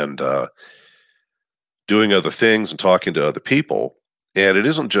and doing other things and talking to other people. And it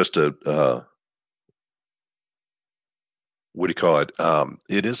isn't just a, what do you call it?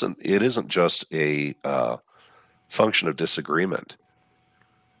 It isn't just a function of disagreement.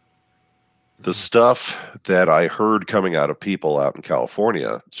 The stuff that I heard coming out of people out in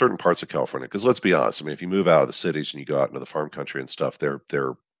California, certain parts of California, because let's be honest, I mean, if you move out of the cities and you go out into the farm country and stuff, they're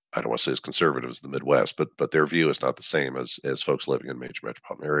I don't want to say as conservative as the Midwest, but their view is not the same as folks living in major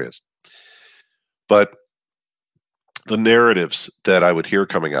metropolitan areas. But the narratives that I would hear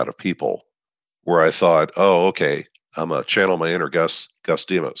coming out of people where I thought, oh, okay, channel my inner Gus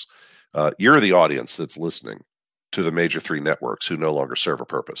Demos. You're the audience that's listening to the major three networks who no longer serve a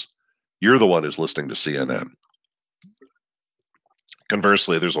purpose. You're the one who's listening to CNN.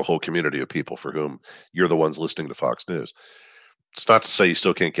 Conversely, there's a whole community of people for whom you're the ones listening to Fox News. It's not to say you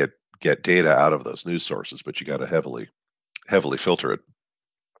still can't get data out of those news sources, but you got to heavily filter it.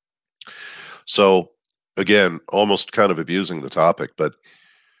 So again, almost kind of abusing the topic, but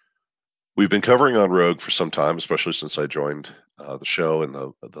we've been covering on Rogue for some time, especially since I joined the show in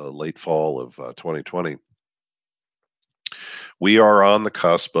the late fall of 2020. We are on the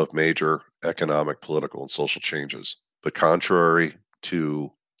cusp of major economic, political, and social changes, but contrary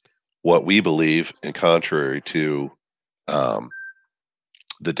to what we believe and contrary to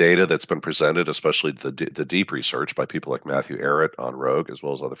the data that's been presented, especially the deep research by people like Matthew Arrett on Rogue, as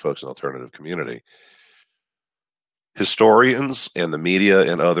well as other folks in the alternative community, historians and the media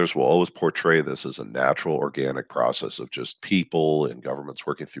and others will always portray this as a natural, organic process of just people and governments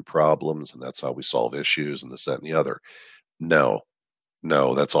working through problems, and that's how we solve issues and this, that, and the other. No,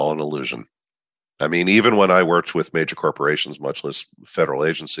 that's all an illusion. I mean, even when I worked with major corporations, much less federal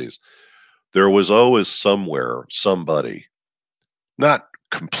agencies, there was always somewhere, somebody, not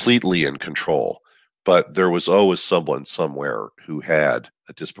completely in control, but there was always someone somewhere who had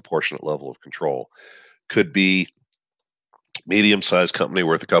a disproportionate level of control. Could be medium-sized company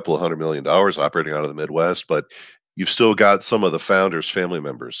worth a couple of $100 million operating out of the Midwest, but you've still got some of the founders' family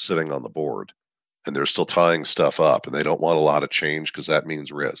members sitting on the board, and they're still tying stuff up, and they don't want a lot of change because that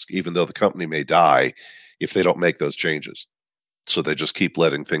means risk, even though the company may die if they don't make those changes. So they just keep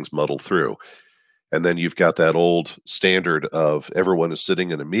letting things muddle through. And then you've got that old standard of everyone is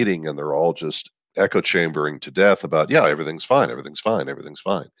sitting in a meeting and they're all just echo chambering to death about, yeah, everything's fine, everything's fine, everything's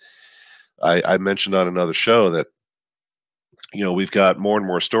fine. I mentioned on another show that, we've got more and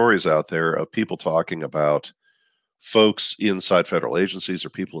more stories out there of people talking about folks inside federal agencies or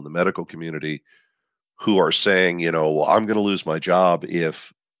people in the medical community who are saying, well, I'm going to lose my job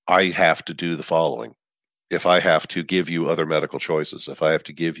if I have to do the following, if I have to give you other medical choices, if I have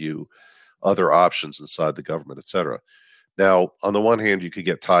to give you other options inside the government, et cetera. Now, on the one hand, you could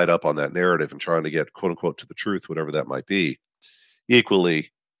get tied up on that narrative and trying to get, quote unquote, to the truth, whatever that might be.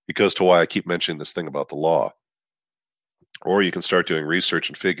 Equally, it goes to why I keep mentioning this thing about the law. Or you can start doing research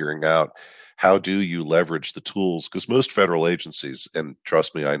and figuring out how do you leverage the tools, because most federal agencies, and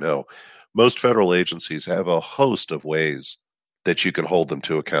trust me, I know, most federal agencies have a host of ways that you can hold them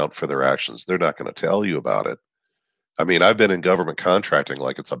to account for their actions. They're not going to tell you about it. I mean, I've been in government contracting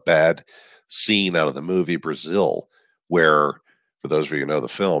like it's a bad scene out of the movie Brazil, where, for those of you who know the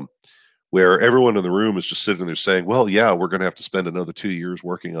film, where everyone in the room is just sitting there saying, well, yeah, we're going to have to spend another 2 years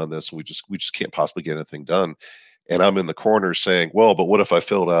working on this, and we just can't possibly get anything done. And I'm in the corner saying, well, but what if I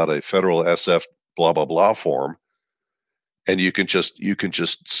filled out a federal SF blah, blah, blah form? And you can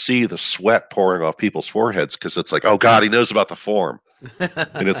just see the sweat pouring off people's foreheads because it's like, oh, God, he knows about the form.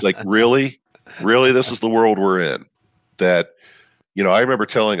 And it's like, really? This is the world we're in. That, I remember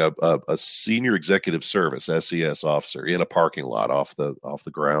telling a senior executive service SES officer in a parking lot off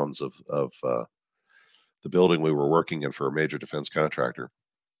the grounds of the building we were working in for a major defense contractor.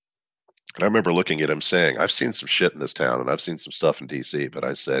 And I remember looking at him saying, I've seen some shit in this town and I've seen some stuff in DC, but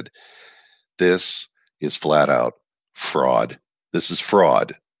I said, this is flat out fraud. This is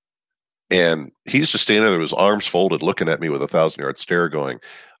fraud. And he's just standing there with his arms folded, looking at me with a 1,000-yard stare going,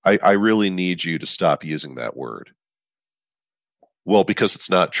 I really need you to stop using that word. Well, because it's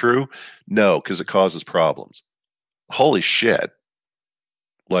not true? No, because it causes problems. Holy shit.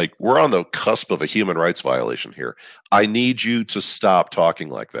 Like, we're on the cusp of a human rights violation here. I need you to stop talking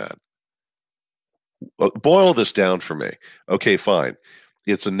like that. Boil this down for me. Okay, fine.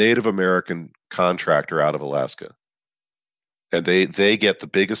 It's a Native American contractor out of Alaska. And they get the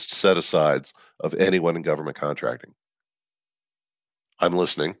biggest set-asides of anyone in government contracting. I'm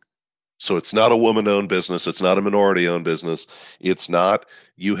listening. So it's not a woman-owned business. It's not a minority-owned business. It's not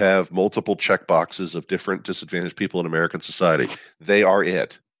you have multiple check boxes of different disadvantaged people in American society. They are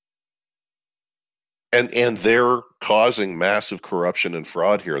it. And they're causing massive corruption and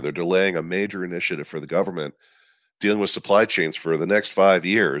fraud here. They're delaying a major initiative for the government dealing with supply chains for the next 5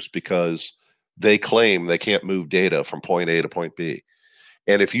 years because they claim they can't move data from point A to point B.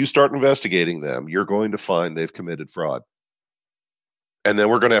 And if you start investigating them, you're going to find they've committed fraud. And then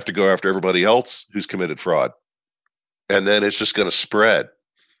we're going to have to go after everybody else who's committed fraud. And then it's just going to spread.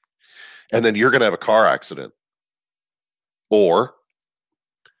 And then you're going to have a car accident. Or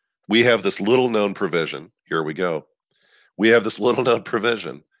we have this little known provision. Here we go. We have this little known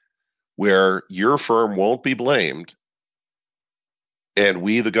provision where your firm won't be blamed and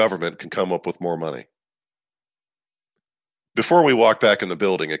we, the government, can come up with more money. before we walk back in the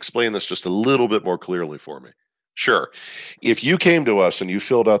building, explain this just a little bit more clearly for me. Sure. If you came to us and you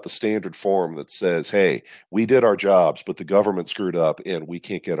filled out the standard form that says, hey, we did our jobs, but the government screwed up and we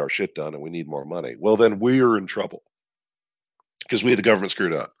can't get our shit done and we need more money, well, then we're in trouble because the government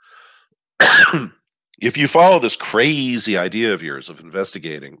screwed up. If you follow this crazy idea of yours of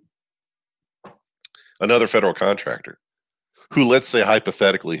investigating another federal contractor who, let's say,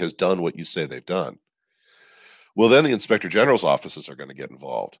 hypothetically has done what you say they've done, well, then the inspector general's offices are going to get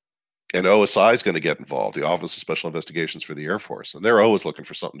involved. And OSI is going to get involved, the Office of Special Investigations for the Air Force. And they're always looking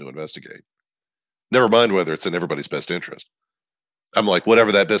for something to investigate. Never mind whether it's in everybody's best interest. I'm like,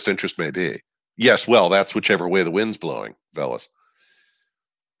 whatever that best interest may be. Yes, well, that's whichever way the wind's blowing, Veles.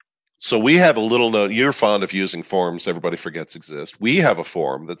 So we have a little note. You're fond of using forms everybody forgets exist. We have a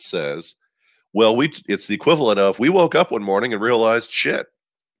form that says, well, it's the equivalent of, we woke up one morning and realized, shit,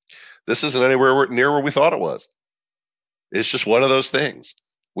 this isn't anywhere near where we thought it was. It's just one of those things.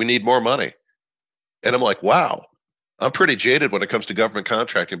 We need more money. And I'm like, wow, I'm pretty jaded when it comes to government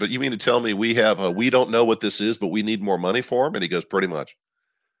contracting, but you mean to tell me we don't know what this is, but we need more money for them? And he goes, pretty much.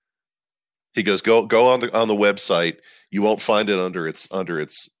 He goes, go on the website. You won't find it under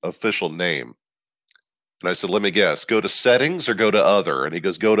its official name. And I said, let me guess, go to settings or go to other? And he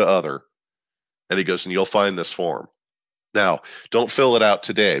goes, go to other. And he goes, and you'll find this form. Now, don't fill it out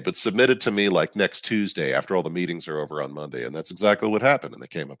today, but submit it to me like next Tuesday after all the meetings are over on Monday. And that's exactly what happened. And they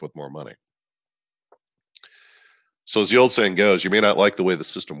came up with more money. So as the old saying goes, you may not like the way the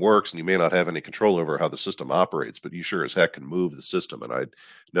system works and you may not have any control over how the system operates, but you sure as heck can move the system. And I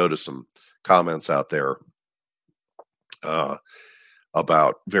noticed some comments out there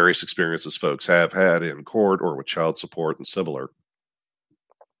about various experiences folks have had in court or with child support and similar.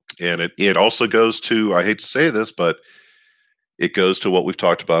 And it also goes to, I hate to say this, but it goes to what we've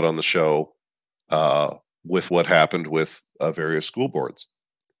talked about on the show with what happened with various school boards.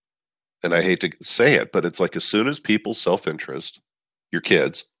 And I hate to say it, but it's like as soon as people's self-interest, your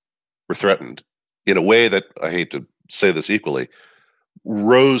kids, were threatened in a way that, I hate to say this equally,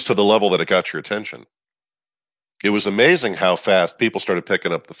 rose to the level that it got your attention. It was amazing how fast people started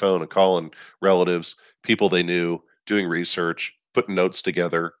picking up the phone and calling relatives, people they knew, doing research, putting notes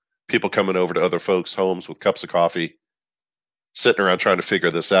together, people coming over to other folks' homes with cups of coffee, sitting around trying to figure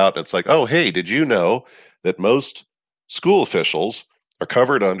this out. And it's like, oh, hey, did you know that most school officials are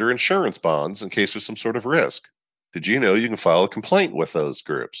covered under insurance bonds in case there's some sort of risk? Did you know you can file a complaint with those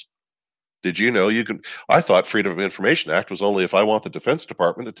groups? Did you know you can? I thought Freedom of Information Act was only if I want the Defense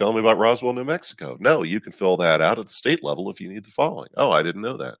Department to tell me about Roswell, New Mexico. No, you can fill that out at the state level if you need the following. Oh, I didn't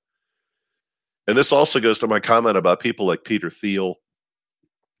know that. And this also goes to my comment about people like Peter Thiel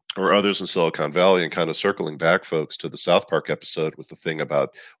or others in Silicon Valley, and kind of circling back, folks, to the South Park episode with the thing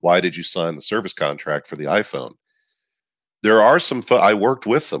about why did you sign the service contract for the iPhone? There are some, I worked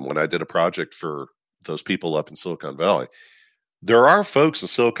with them when I did a project for those people up in Silicon Valley. There are folks in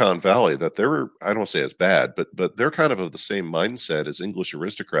Silicon Valley that they're, I don't want to say as bad, but they're kind of the same mindset as English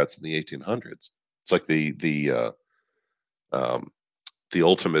aristocrats in the 1800s. It's like the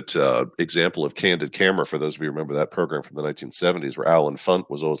ultimate example of candid camera, for those of you who remember that program from the 1970s, where Alan Funt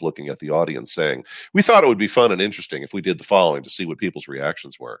was always looking at the audience saying, we thought it would be fun and interesting if we did the following to see what people's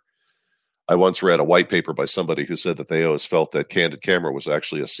reactions were. I once read a white paper by somebody who said that they always felt that candid camera was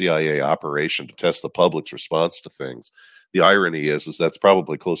actually a CIA operation to test the public's response to things. The irony is that's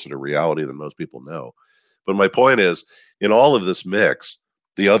probably closer to reality than most people know. But my point is, in all of this mix,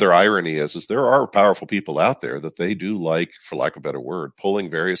 the other irony is there are powerful people out there that they do like, for lack of a better word, pulling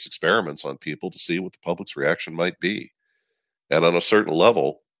various experiments on people to see what the public's reaction might be. And on a certain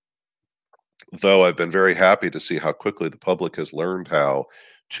level, though I've been very happy to see how quickly the public has learned how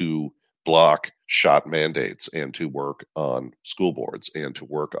to block shot mandates and to work on school boards and to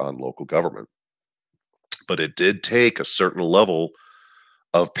work on local government. But it did take a certain level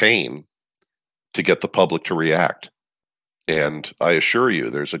of pain to get the public to react. And I assure you,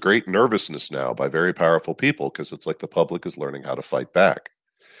 there's a great nervousness now by very powerful people because it's like the public is learning how to fight back.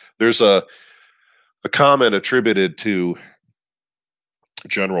 There's a comment attributed to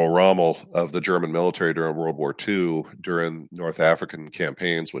General Rommel of the German military during World War II, during North African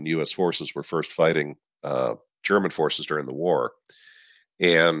campaigns when U.S. forces were first fighting German forces during the war.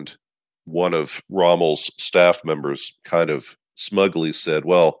 And one of Rommel's staff members kind of smugly said,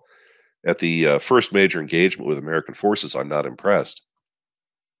 well, at the first major engagement with American forces, I'm not impressed.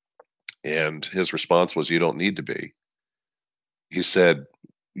 And his response was, you don't need to be. He said,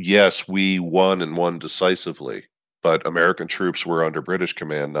 yes, we won and won decisively, but American troops were under British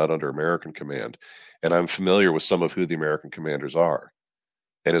command, not under American command. And I'm familiar with some of who the American commanders are.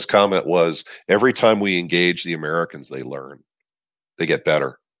 And his comment was, every time we engage the Americans, they learn, they get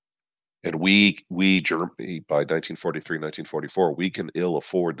better. And we Germany, by 1943, 1944, we can ill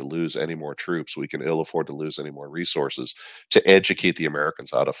afford to lose any more troops. We can ill afford to lose any more resources to educate the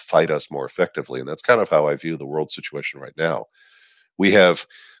Americans how to fight us more effectively. And that's kind of how I view the world situation right now. We have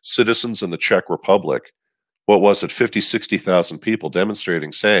citizens in the Czech Republic, what was it, 50, 60,000 people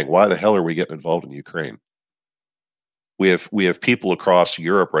demonstrating, saying, why the hell are we getting involved in Ukraine? We have people across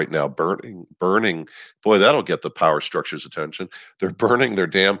Europe right now burning. Boy, that'll get the power structure's attention. They're burning their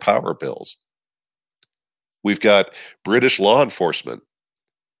damn power bills. We've got British law enforcement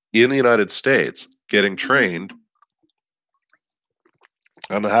in the United States getting trained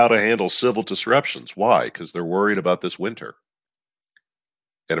on how to handle civil disruptions. Why? Because they're worried about this winter.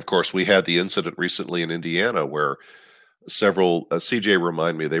 And of course, we had the incident recently in Indiana where several CJ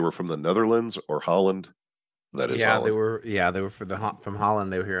remind me, they were from the Netherlands or Holland. That is Holland. They were from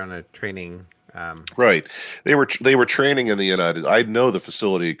Holland. They were here on a training. Right. They were training in the United. I know the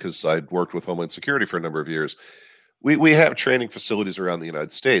facility because I'd worked with Homeland Security for a number of years. We have training facilities around the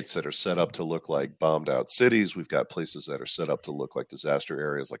United States that are set up to look like bombed out cities. We've got places that are set up to look like disaster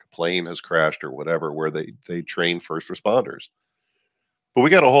areas, like a plane has crashed or whatever, where they train first responders. But we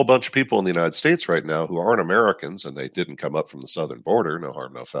got a whole bunch of people in the United States right now who aren't Americans, and they didn't come up from the southern border, no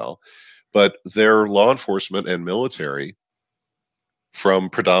harm, no foul. But they're law enforcement and military from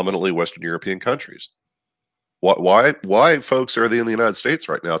predominantly Western European countries. Why folks are they in the United States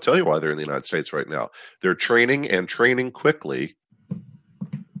right now? I'll tell you why they're in the United States right now. They're training quickly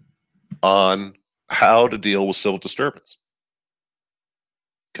on how to deal with civil disturbance.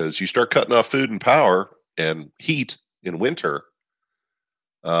 Because you start cutting off food and power and heat in winter,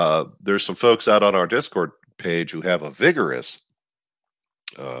 there's some folks out on our Discord page who have a vigorous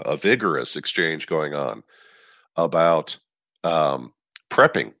exchange going on about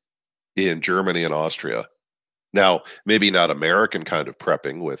prepping in Germany and Austria. Now, maybe not American kind of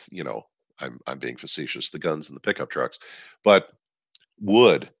prepping with, I'm being facetious, the guns and the pickup trucks, but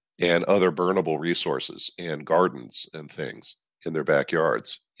wood and other burnable resources and gardens and things in their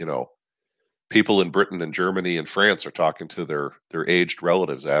backyards. People in Britain and Germany and France are talking to their aged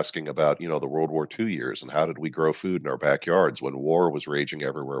relatives, asking about, the World War II years and how did we grow food in our backyards when war was raging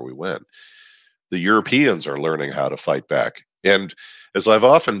everywhere we went. The Europeans are learning how to fight back. And as I've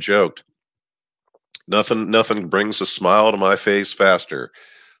often joked, nothing brings a smile to my face faster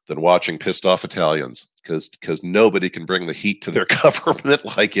than watching pissed off Italians, because nobody can bring the heat to their government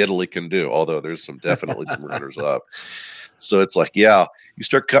like Italy can do, although there's definitely some runners up. So it's like, yeah, you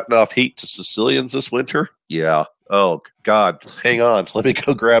start cutting off heat to Sicilians this winter? Yeah. Oh, God, hang on. Let me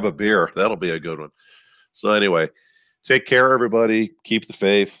go grab a beer. That'll be a good one. So anyway, take care, everybody. Keep the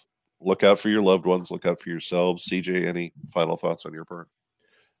faith. Look out for your loved ones. Look out for yourselves. CJ, any final thoughts on your part?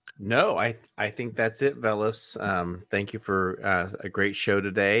 No, I think that's it, Veles. Thank you for a great show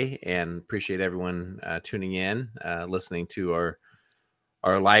today, and appreciate everyone tuning in, listening to our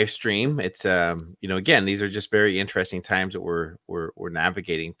live stream. It's again, these are just very interesting times that we're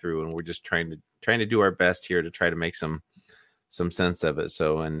navigating through, and we're just trying to do our best here to try to make some sense of it.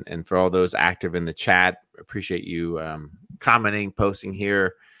 So, and for all those active in the chat, appreciate you commenting, posting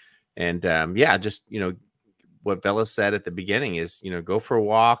here, and just what Veles said at the beginning is, go for a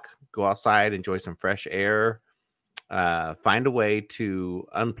walk, go outside, enjoy some fresh air, find a way to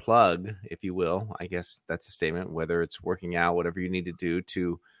unplug, if you will. I guess that's a statement, whether it's working out, whatever you need to do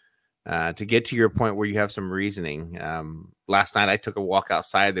to get to your point where you have some reasoning. Last night I took a walk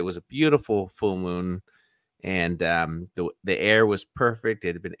outside. There was a beautiful full moon, and the air was perfect.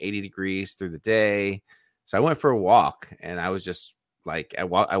 It had been 80 degrees through the day. So I went for a walk, and I was just like, I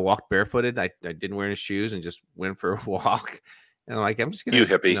walked barefooted. I didn't wear any shoes and just went for a walk. And I'm like, I'm just going to... You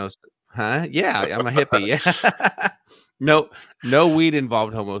hippie. Huh? Yeah, I'm a hippie. Yeah. No weed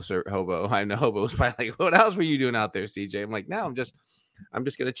involved, hobo. I know hobo was probably like, what else were you doing out there, CJ? I'm like, no, I'm just going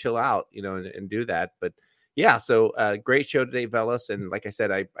to chill out, and do that. But yeah, so great show today, Veles. And like I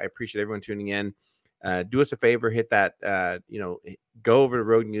said, I appreciate everyone tuning in. Do us a favor, hit that, go over to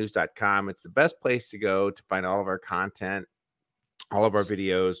roadnews.com. It's the best place to go to find all of our content, all of our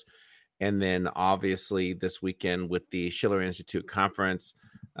videos. And then obviously this weekend with the Schiller Institute conference,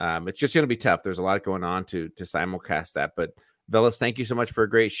 it's just going to be tough. There's a lot going on to simulcast that. But Veles, thank you so much for a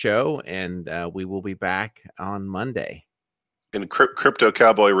great show. And we will be back on Monday. In Crypto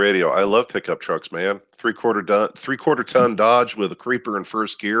Cowboy Radio, I love pickup trucks, man. Three-quarter ton Dodge with a creeper in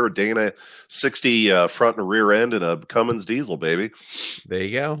first gear, a Dana 60 front and rear end, and a Cummins diesel, baby. There you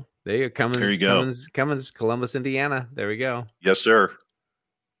go. Cummins, there you go. Cummins, Columbus, Indiana. There we go. Yes, sir.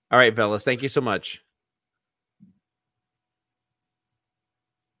 All right, Veles, thank you so much.